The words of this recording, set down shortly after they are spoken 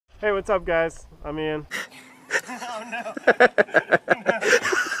Hey, what's up, guys? I'm Ian. Oh no!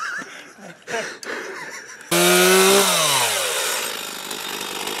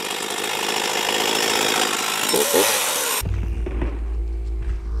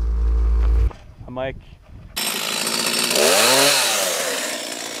 I'm Mike.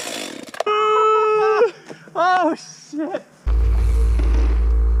 Oh shit!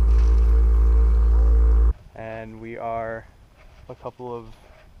 And we are a couple of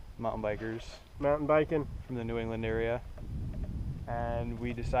mountain bikers Mountain biking. from the New England area, and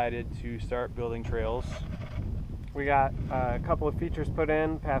we decided to start building trails. We got a couple of features put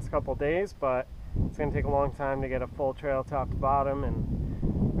in past couple days, but it's going to take a long time to get a full trail top to bottom and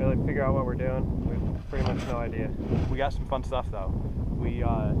really figure out what we're doing. We have pretty much no idea. We got some fun stuff though. We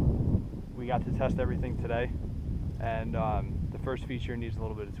got to test everything today, and the first feature needs a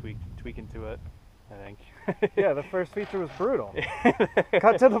little bit of tweaking to it, I think. Yeah, the first feature was brutal.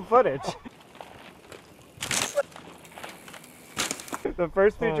 Cut to the footage. The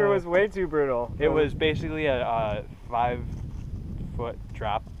first feature was way too brutal. It was basically a 5-foot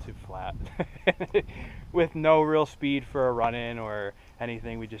drop to flat with no real speed for a run-in or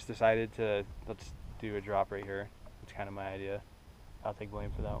anything. We just decided to let's do a drop right here. It's kind of my idea. I'll take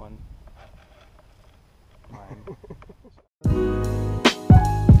blame for that one. Mine.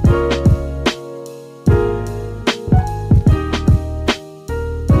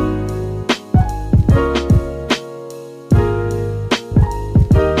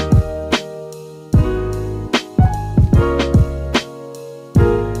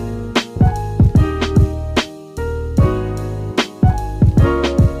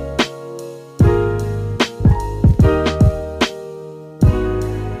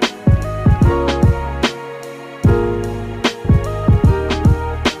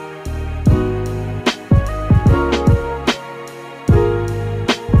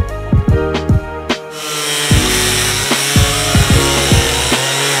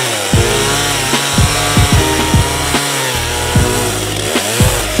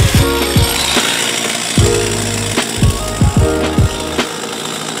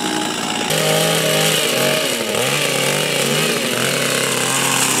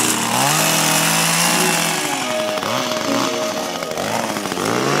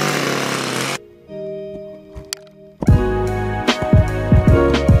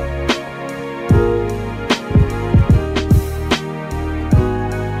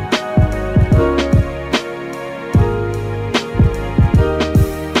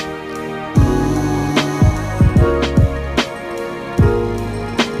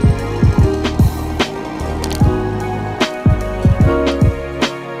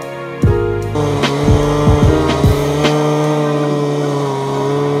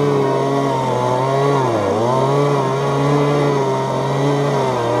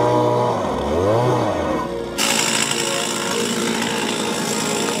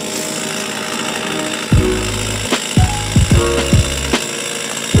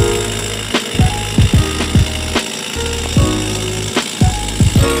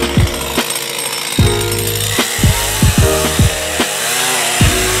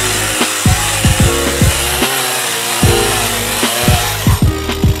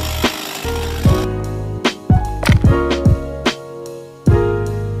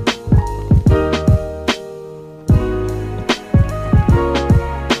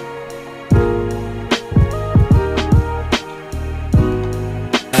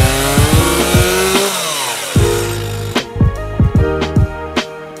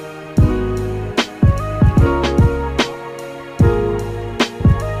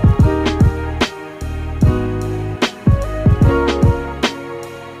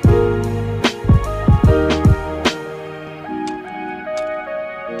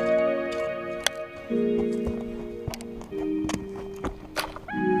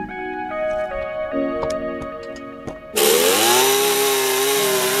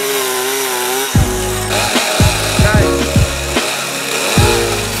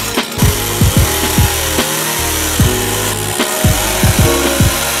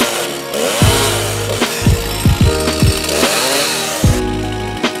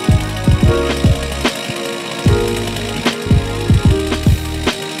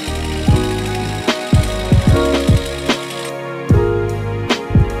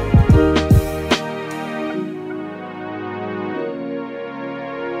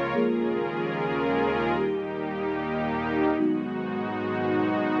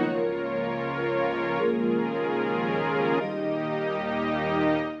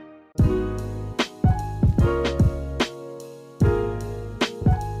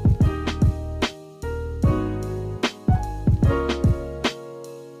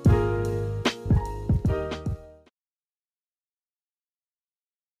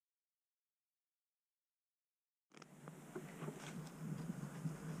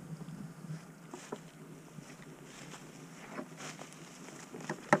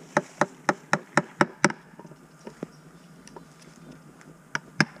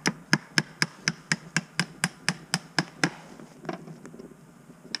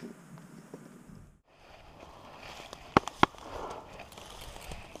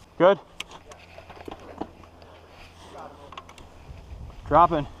 Good.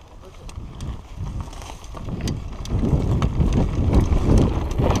 Dropping.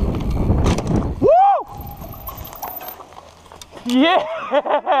 Woo!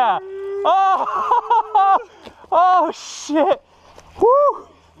 Yeah! Oh! Oh shit! Woo!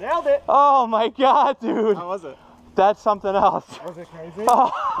 Nailed it. Oh my god, dude! How was it? That's something else. Was it crazy?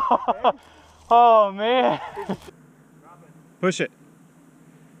 Oh, oh man! Push it.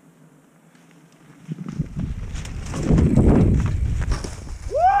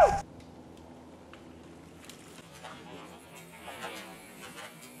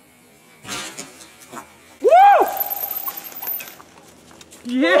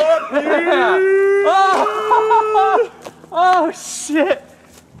 Yeah! Oh, oh shit!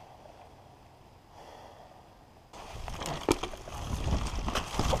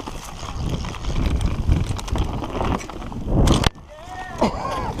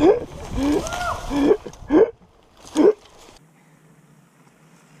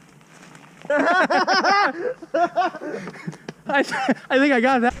 I think I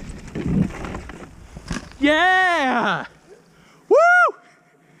got that. Yeah! Woo!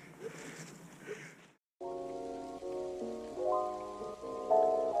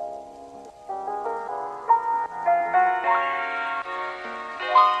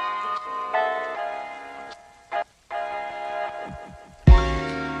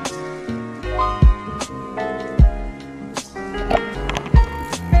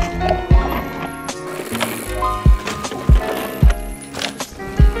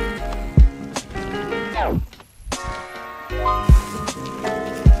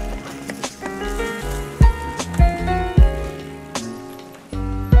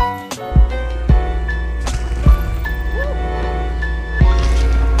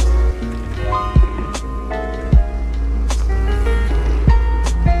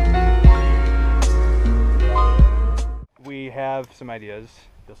 We have some ideas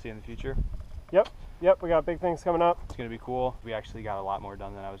you'll see in the future. Yep, we got big things coming up. It's gonna be cool. We actually got a lot more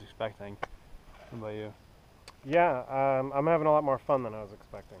done than I was expecting. What about you? Yeah, I'm having a lot more fun than I was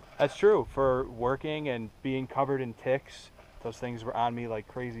expecting. That's true. For working and being covered in ticks, those things were on me like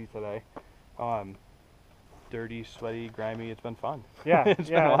crazy today. Dirty, sweaty, grimy. It's been fun. Yeah, It's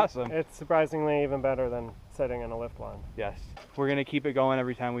yeah, been awesome. It's surprisingly even better than sitting in a lift line. Yes. We're gonna keep it going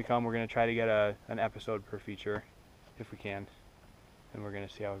every time we come. We're gonna try to get an episode per feature, if we can, and we're gonna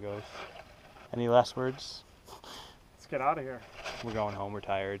see how it goes. Any last words? Let's get out of here. We're going home. We're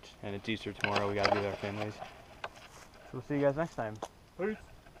tired, and it's Easter tomorrow. We gotta be with our families. So we'll see you guys next time. Peace.